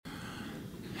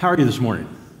How are you this morning?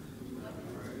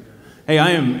 Hey,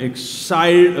 I am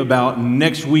excited about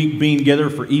next week being together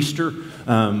for Easter.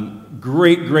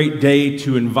 Great day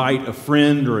to invite a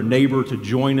friend or a neighbor to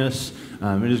join us.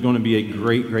 It is going to be a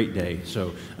great day.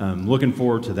 So looking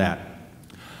forward to that.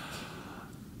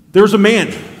 There was a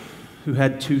man who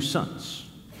had two sons.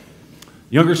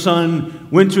 The younger son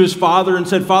went to his father and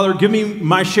said, "Father, give me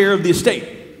my share of the estate."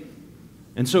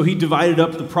 And so he divided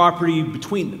up the property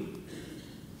between them.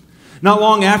 Not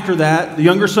long after that, the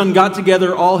younger son got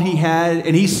together all he had,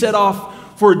 and he set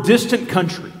off for a distant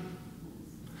country.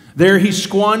 There he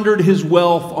squandered his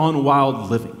wealth on wild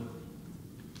living.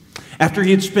 After he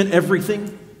had spent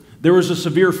everything, there was a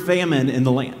severe famine in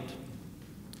the land,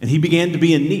 and he began to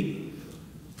be in need.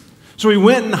 So he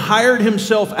went and hired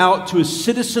himself out to a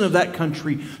citizen of that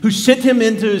country who sent him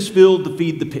into his field to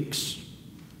feed the pigs.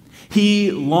 He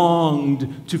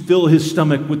longed to fill his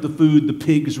stomach with the food the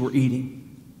pigs were eating,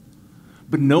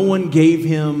 but no one gave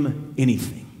him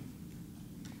anything.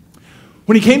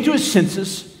 When he came to his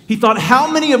senses, he thought,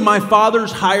 "How many of my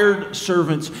father's hired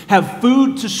servants have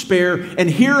food to spare, and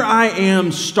here I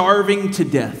am starving to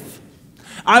death?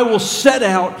 I will set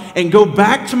out and go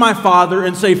back to my father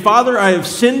and say, 'Father, I have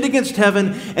sinned against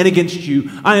heaven and against you.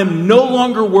 I am no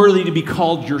longer worthy to be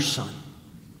called your son.'"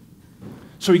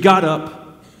 So he got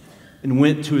up and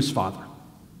went to his father.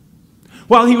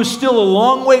 While he was still a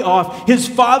long way off, his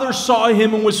father saw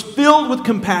him and was filled with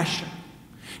compassion.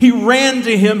 He ran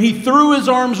to him, he threw his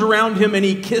arms around him, and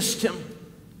he kissed him.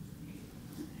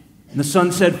 And the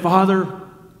son said, "Father,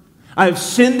 I have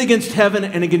sinned against heaven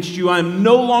and against you. I am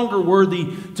no longer worthy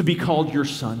to be called your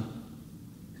son."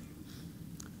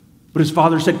 But his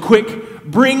father said, "Quick,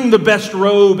 bring the best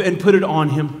robe and put it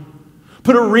on him.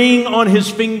 Put a ring on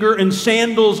his finger and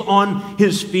sandals on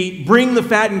his feet. Bring the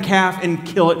fattened calf and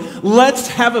kill it. Let's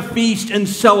have a feast and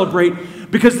celebrate,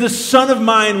 because this son of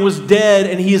mine was dead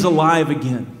and he is alive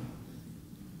again.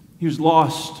 He was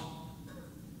lost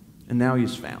and now he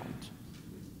is found."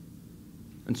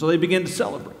 And so they began to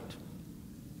celebrate.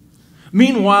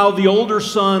 Meanwhile, the older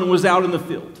son was out in the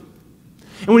field.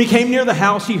 And when he came near the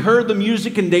house, he heard the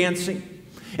music and dancing.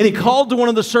 And he called to one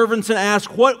of the servants and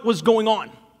asked what was going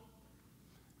on.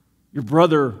 "Your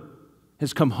brother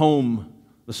has come home,"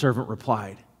 the servant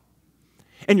replied.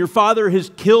 "And your father has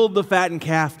killed the fattened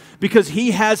calf because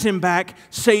he has him back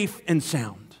safe and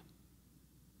sound."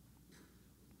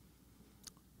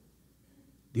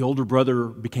 The older brother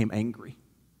became angry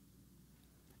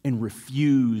and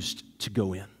refused to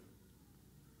go in.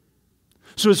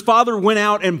 So his father went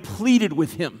out and pleaded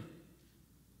with him.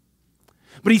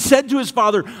 But he said to his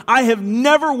father, "I have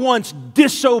never once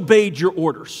disobeyed your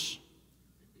orders.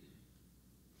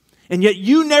 And yet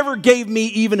you never gave me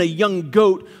even a young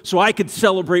goat so I could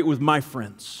celebrate with my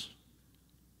friends.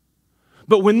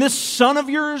 But when this son of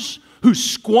yours, who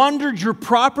squandered your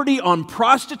property on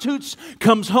prostitutes,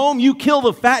 comes home, you kill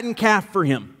the fattened calf for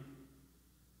him."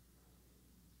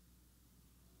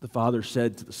 The father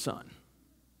said to the son,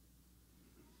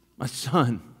 "My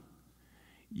son,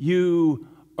 you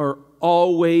are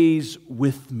always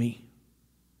with me,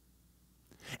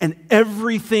 and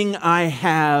everything I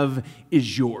have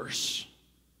is yours.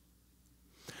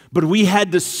 But we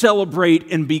had to celebrate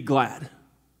and be glad,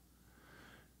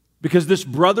 because this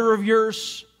brother of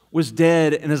yours was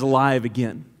dead and is alive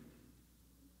again.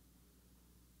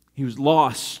 He was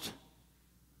lost,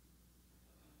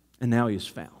 and now he is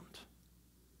found."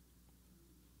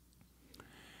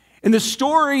 And the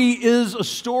story is a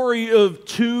story of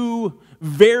two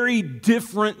very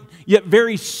different yet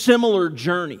very similar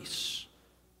journeys.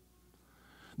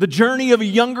 The journey of a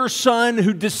younger son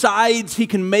who decides he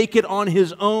can make it on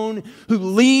his own, who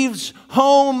leaves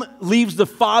home, leaves the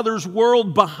father's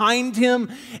world behind him,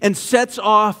 and sets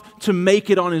off to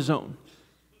make it on his own.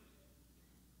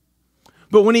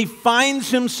 But when he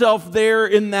finds himself there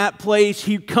in that place,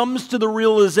 he comes to the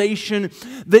realization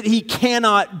that he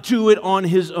cannot do it on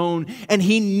his own, and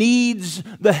he needs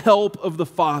the help of the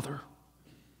Father.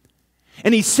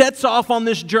 And he sets off on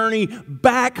this journey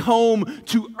back home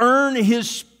to earn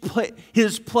his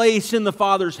place in the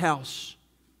Father's house,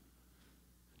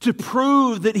 to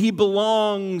prove that he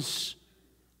belongs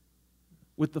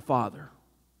with the Father.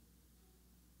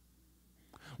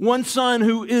 One son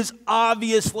who is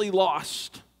obviously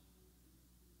lost,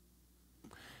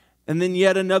 and then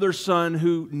yet another son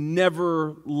who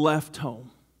never left home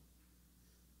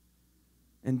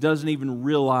and doesn't even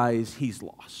realize he's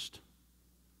lost.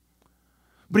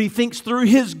 But he thinks through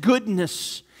his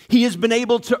goodness, he has been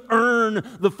able to earn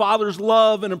the Father's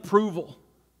love and approval.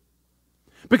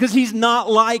 Because he's not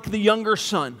like the younger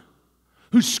son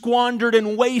who squandered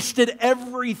and wasted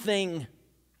everything.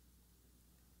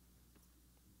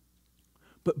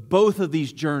 But both of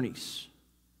these journeys,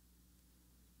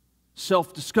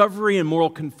 self-discovery and moral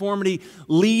conformity,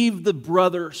 leave the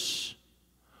brothers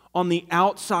on the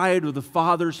outside of the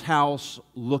Father's house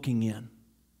looking in.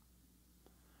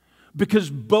 Because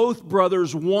both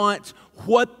brothers want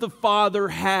what the Father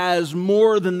has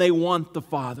more than they want the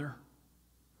Father.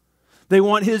 They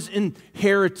want His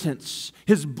inheritance,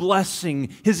 His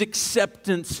blessing, His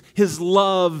acceptance, His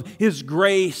love, His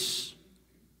grace,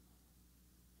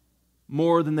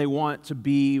 more than they want to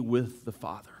be with the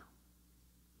Father.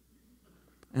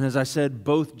 And as I said,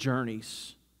 both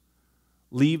journeys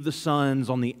leave the sons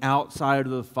on the outside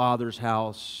of the Father's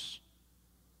house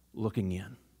looking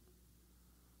in.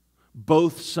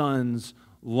 Both sons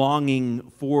longing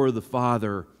for the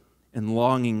Father and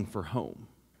longing for home.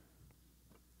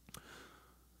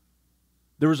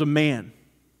 There was a man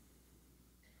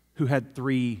who had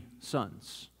 3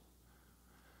 sons.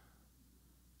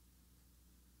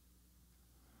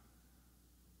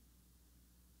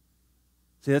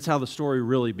 See, that's how the story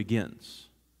really begins.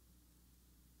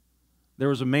 There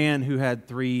was a man who had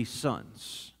 3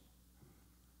 sons.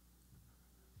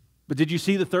 But did you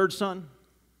see the third son?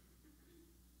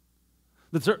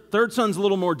 The third son's a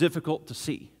little more difficult to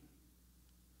see.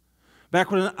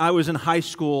 Back when I was in high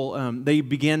school, they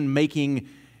began making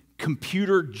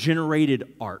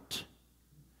computer-generated art.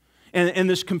 And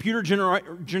this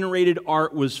computer-generated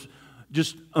art was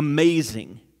just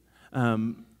amazing.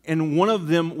 And one of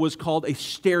them was called a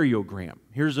stereogram.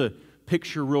 Here's a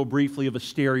picture real briefly of a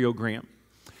stereogram.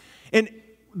 And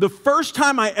the first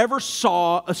time I ever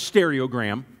saw a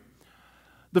stereogram,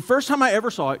 the first time I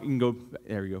ever saw it, you can go,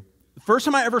 there you go. The first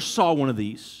time I ever saw one of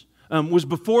these was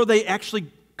before they actually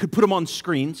could put them on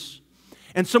screens.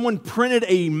 And someone printed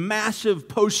a massive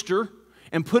poster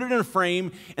and put it in a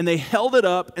frame, and they held it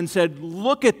up and said,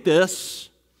 look at this.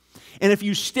 And if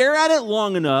you stare at it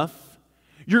long enough,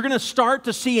 you're going to start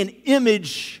to see an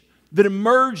image that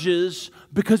emerges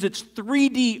because it's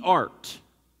 3D art.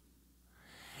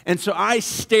 And so I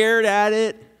stared at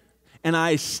it, and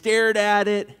I stared at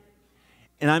it,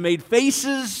 and I made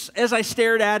faces as I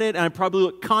stared at it, and I probably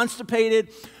looked constipated,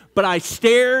 but I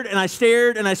stared, and I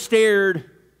stared, and I stared,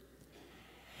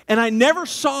 and I never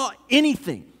saw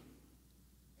anything.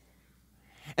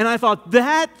 And I thought,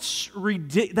 that's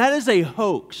ridiculous. That is a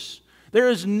hoax. There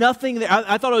is nothing there.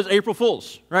 I thought it was April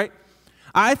Fool's, right?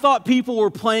 I thought people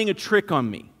were playing a trick on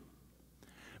me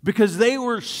because they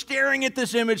were staring at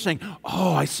this image saying,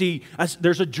 oh, I see,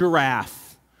 there's a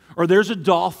giraffe or there's a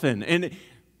dolphin. And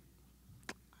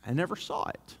I never saw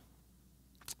it.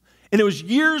 And it was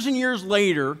years and years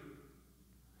later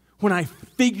when I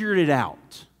figured it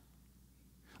out.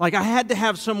 Like I had to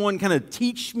have someone kind of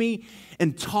teach me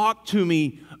and talk to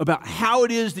me about how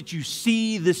it is that you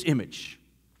see this image.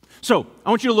 So, I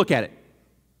want you to look at it.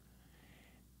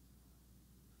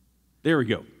 There we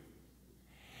go.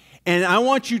 And I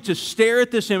want you to stare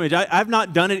at this image. I've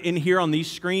not done it in here on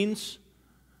these screens.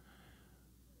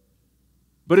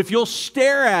 But if you'll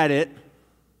stare at it,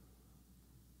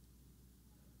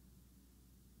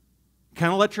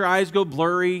 kind of let your eyes go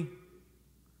blurry.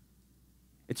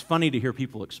 It's funny to hear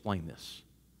people explain this.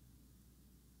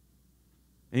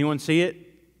 Anyone see it?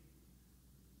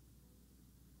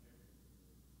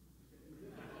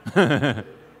 Can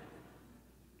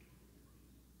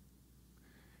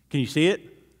you see it?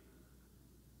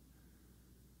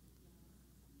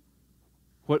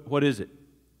 What is it?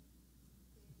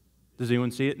 Does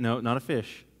anyone see it? No, not a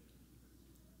fish.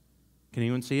 Can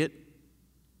anyone see it?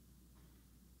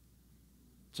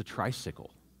 It's a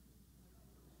tricycle.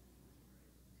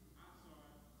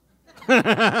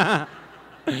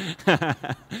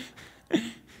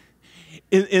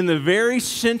 In the very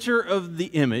center of the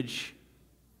image,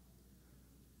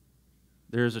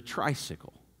 there's a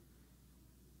tricycle.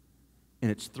 And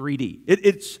it's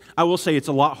 3D. I will say it's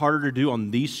a lot harder to do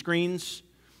on these screens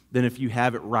than if you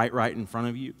have it right in front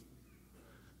of you.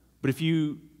 But if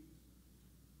you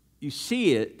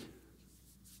see it,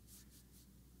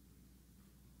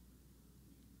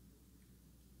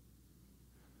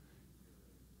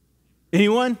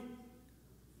 anyone?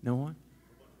 No one?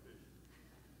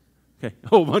 Okay, a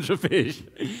whole bunch of fish.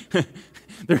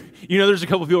 There's a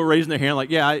couple of people raising their hand like,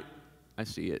 yeah, I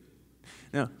see it.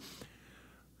 No.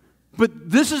 But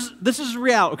this is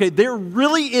reality. Okay, there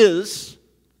really is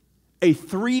a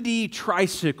 3D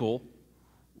tricycle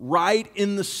right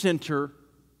in the center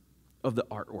of the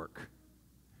artwork.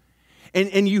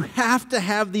 And you have to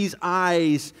have these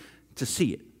eyes to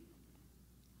see it.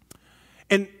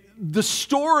 And the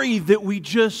story that we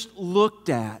just looked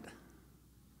at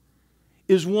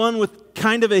is one with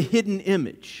kind of a hidden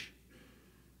image.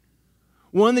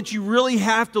 one that you really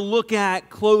have to look at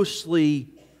closely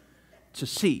to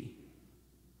see.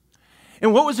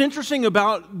 And what was interesting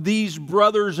about these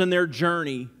brothers and their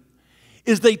journey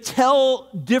is they tell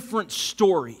different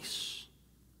stories.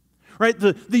 Right?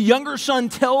 The younger son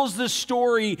tells this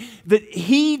story that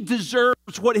he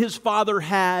deserves what his father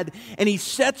had, and he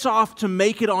sets off to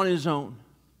make it on his own.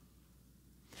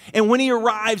 And when he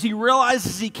arrives, he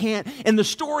realizes he can't. And the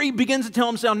story begins to tell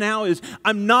himself now is,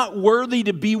 I'm not worthy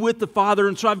to be with the Father,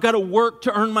 and so I've got to work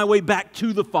to earn my way back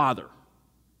to the Father.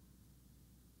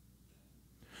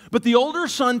 But the older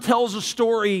son tells a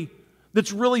story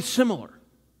that's really similar.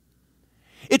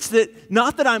 It's that,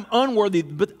 not that I'm unworthy,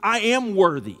 but I am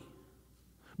worthy.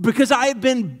 Because I have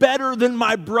been better than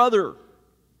my brother.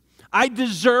 I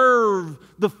deserve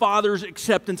the Father's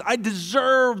acceptance. I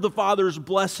deserve the Father's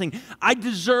blessing. I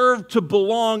deserve to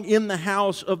belong in the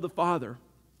house of the Father.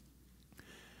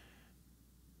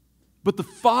 But the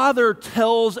Father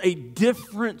tells a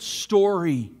different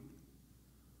story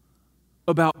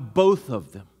about both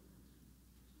of them.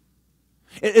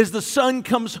 As the son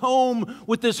comes home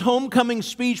with this homecoming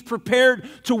speech, prepared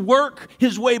to work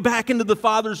his way back into the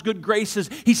Father's good graces,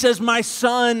 he says, my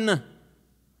son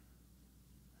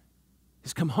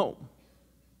has come home.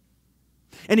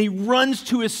 And he runs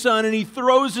to his son and he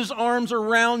throws his arms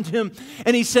around him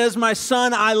and he says, my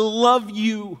son, I love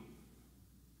you.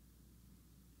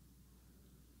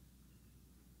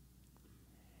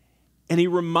 And he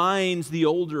reminds the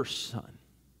older son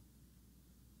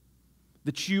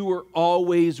that you are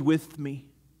always with me,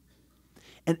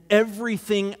 and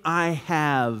everything I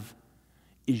have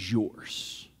is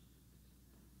yours.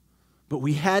 But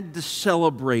we had to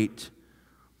celebrate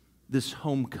this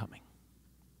homecoming.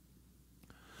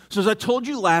 So as I told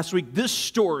you last week, this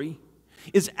story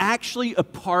is actually a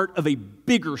part of a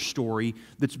bigger story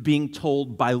that's being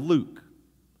told by Luke.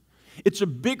 It's a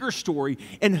bigger story,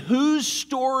 and whose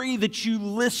story that you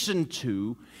listen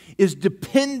to is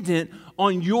dependent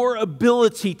on your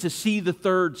ability to see the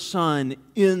third son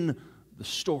in the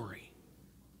story.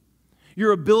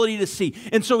 Your ability to see.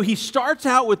 And so he starts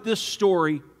out with this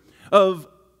story of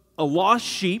a lost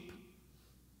sheep,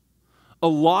 a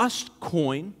lost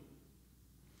coin,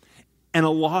 and a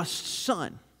lost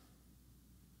son.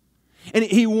 And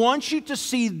he wants you to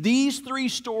see these three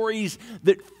stories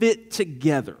that fit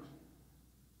together.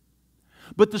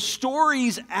 But the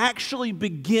stories actually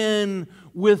begin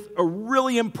with a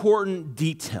really important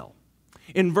detail.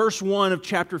 In verse 1 of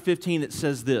chapter 15, it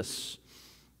says this: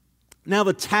 Now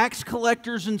the tax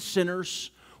collectors and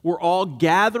sinners were all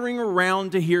gathering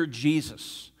around to hear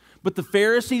Jesus. But the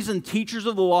Pharisees and teachers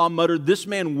of the law muttered, "This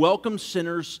man welcomes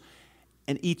sinners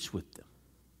and eats with them."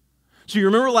 So you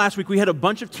remember last week we had a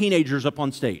bunch of teenagers up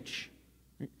on stage.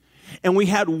 And we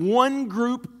had one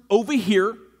group over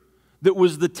here that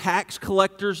was the tax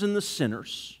collectors and the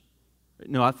sinners.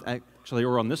 No, actually, they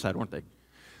were on this side, weren't they?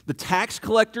 The tax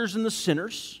collectors and the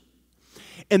sinners.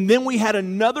 And then we had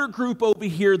another group over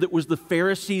here that was the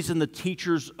Pharisees and the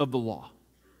teachers of the law.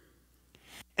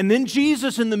 And then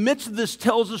Jesus, in the midst of this,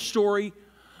 tells a story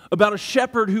about a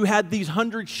shepherd who had these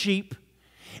 100 sheep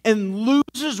and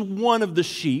loses one of the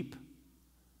sheep.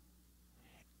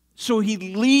 So he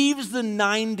leaves the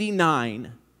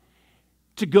 99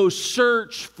 to go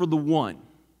search for the one.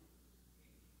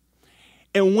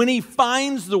 And when he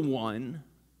finds the one,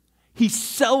 he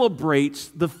celebrates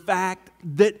the fact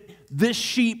that this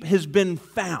sheep has been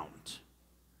found.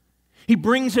 He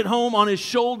brings it home on his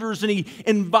shoulders and he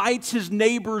invites his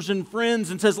neighbors and friends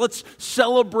and says, "Let's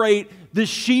celebrate this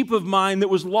sheep of mine that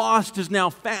was lost is now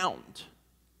found."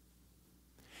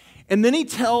 And then he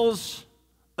tells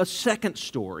a second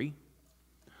story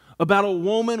about a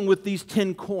woman with these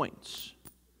 10 coins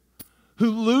who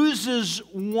loses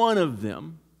one of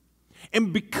them.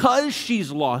 And because she's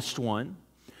lost one,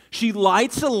 she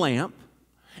lights a lamp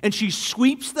and she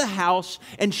sweeps the house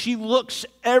and she looks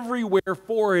everywhere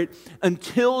for it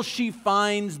until she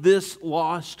finds this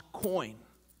lost coin.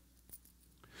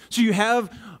 So you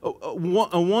have a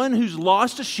one who's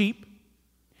lost a sheep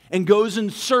and goes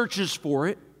and searches for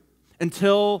it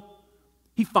until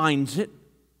he finds it.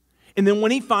 And then when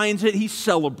he finds it, he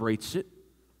celebrates it.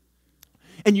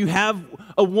 And you have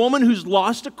a woman who's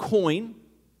lost a coin,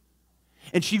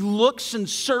 and she looks and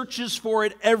searches for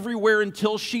it everywhere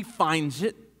until she finds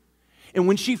it. And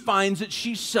when she finds it,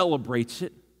 she celebrates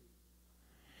it.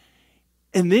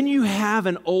 And then you have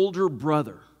an older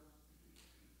brother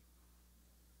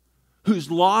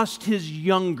who's lost his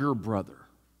younger brother.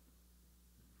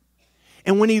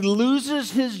 And when he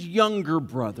loses his younger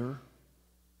brother,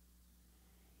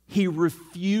 he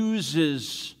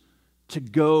refuses to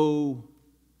go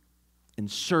and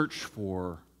search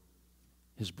for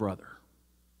his brother.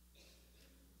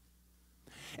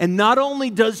 And not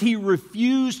only does he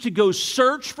refuse to go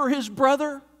search for his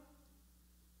brother,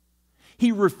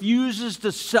 he refuses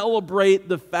to celebrate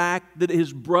the fact that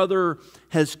his brother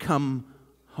has come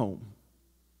home.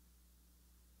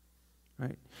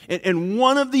 Right? And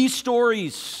one of these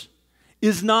stories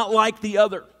is not like the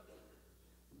other.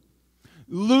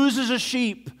 Loses a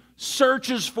sheep,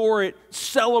 searches for it,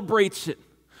 celebrates it.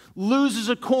 Loses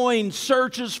a coin,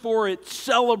 searches for it,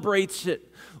 celebrates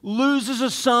it. Loses a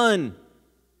son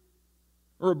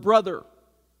or a brother,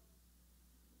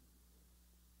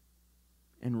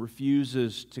 and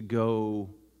refuses to go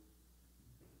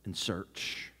and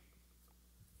search.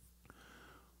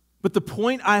 But the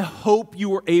point I hope you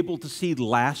were able to see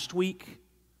last week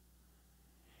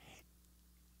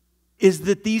is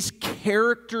that these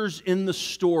characters in the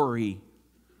story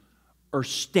are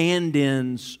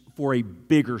stand-ins for a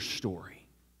bigger story.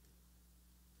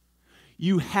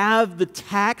 You have the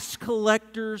tax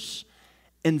collectors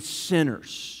and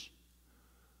sinners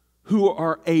who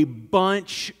are a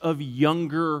bunch of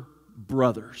younger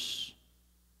brothers.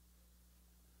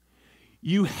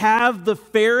 You have the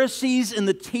Pharisees and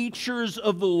the teachers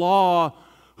of the law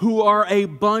who are a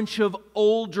bunch of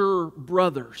older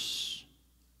brothers.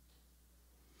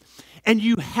 And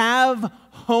you have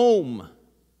home.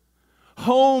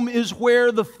 Home is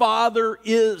where the Father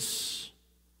is.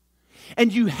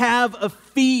 And you have a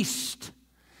feast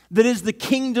that is the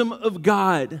kingdom of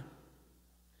God.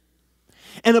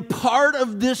 And a part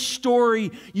of this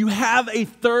story, you have a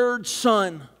third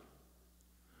son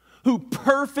who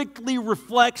perfectly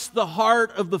reflects the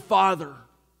heart of the Father,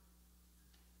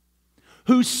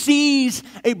 who sees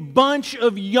a bunch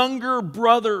of younger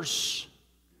brothers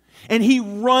and he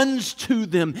runs to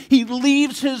them. He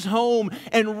leaves his home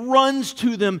and runs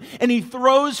to them, and he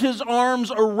throws his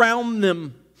arms around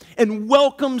them and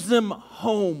welcomes them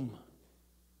home.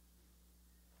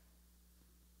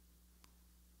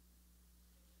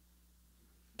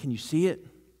 Can you see it?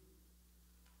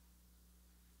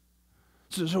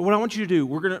 So what I want you to do,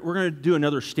 we're gonna do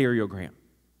another stereogram.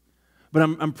 But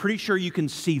I'm pretty sure you can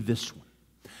see this one.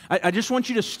 I just want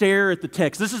you to stare at the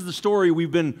text. This is the story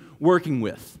we've been working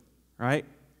with, right?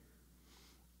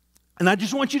 And I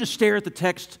just want you to stare at the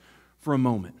text for a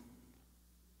moment.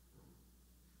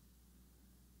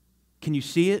 Can you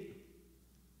see it?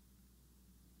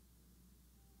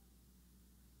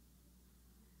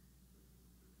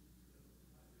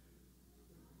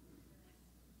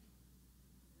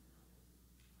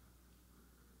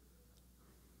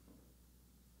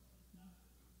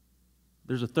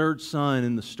 There's a third son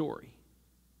in the story.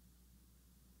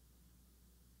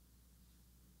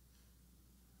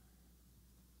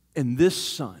 And this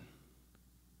son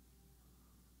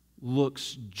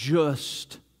looks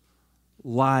just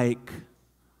like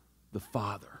the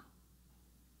father.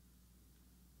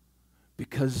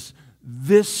 Because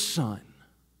this son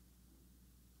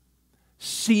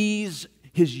sees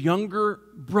his younger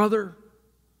brother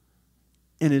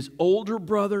and his older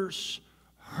brothers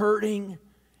hurting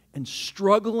and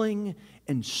struggling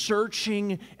and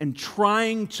searching and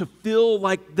trying to feel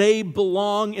like they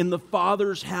belong in the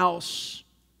Father's house.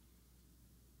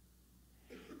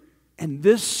 And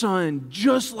this son,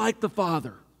 just like the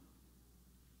father,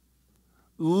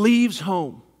 leaves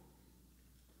home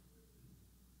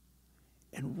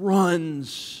and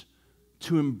runs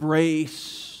to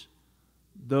embrace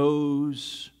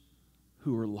those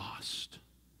who are lost.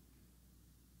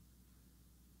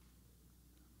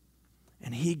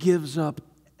 And he gives up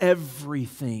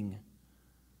everything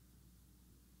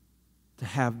to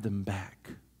have them back.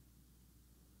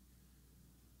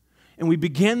 And we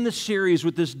begin the series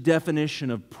with this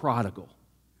definition of prodigal,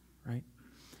 right?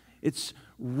 It's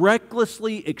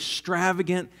recklessly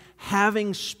extravagant,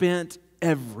 having spent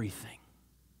everything.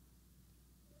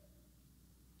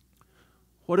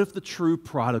 What if the true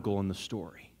prodigal in the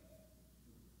story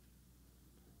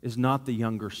is not the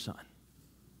younger son,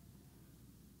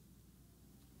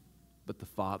 but the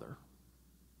father?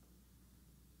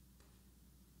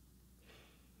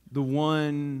 The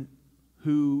one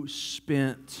who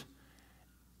spent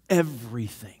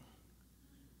everything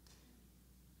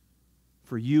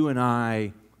for you and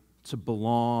I to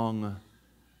belong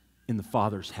in the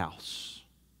Father's house,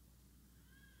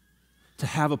 to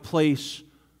have a place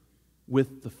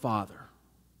with the Father,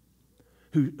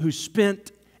 who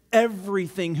spent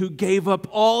everything, who gave up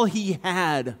all he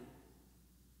had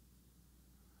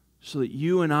so that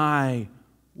you and I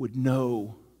would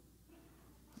know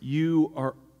you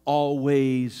are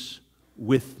always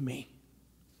with me.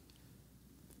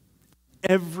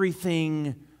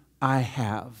 Everything I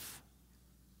have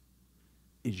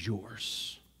is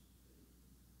yours.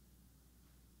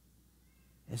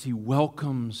 as he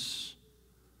welcomes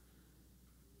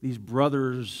these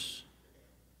brothers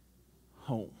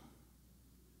home.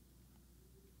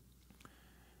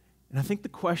 And I think the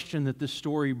question that this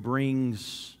story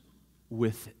brings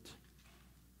with it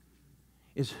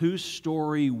is, whose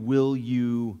story will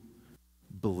you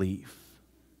believe?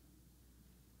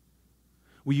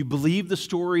 Will you believe the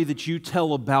story that you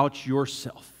tell about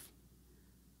yourself?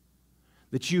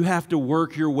 That you have to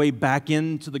work your way back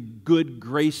into the good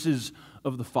graces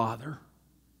of the Father?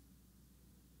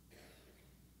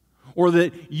 Or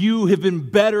that you have been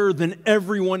better than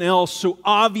everyone else, so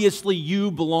obviously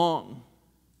you belong?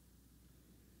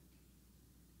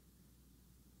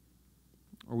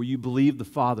 Or will you believe the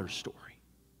Father's story?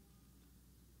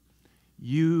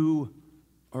 You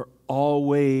are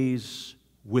always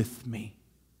with me,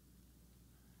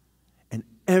 and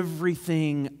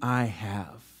everything I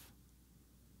have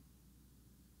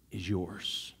is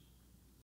yours.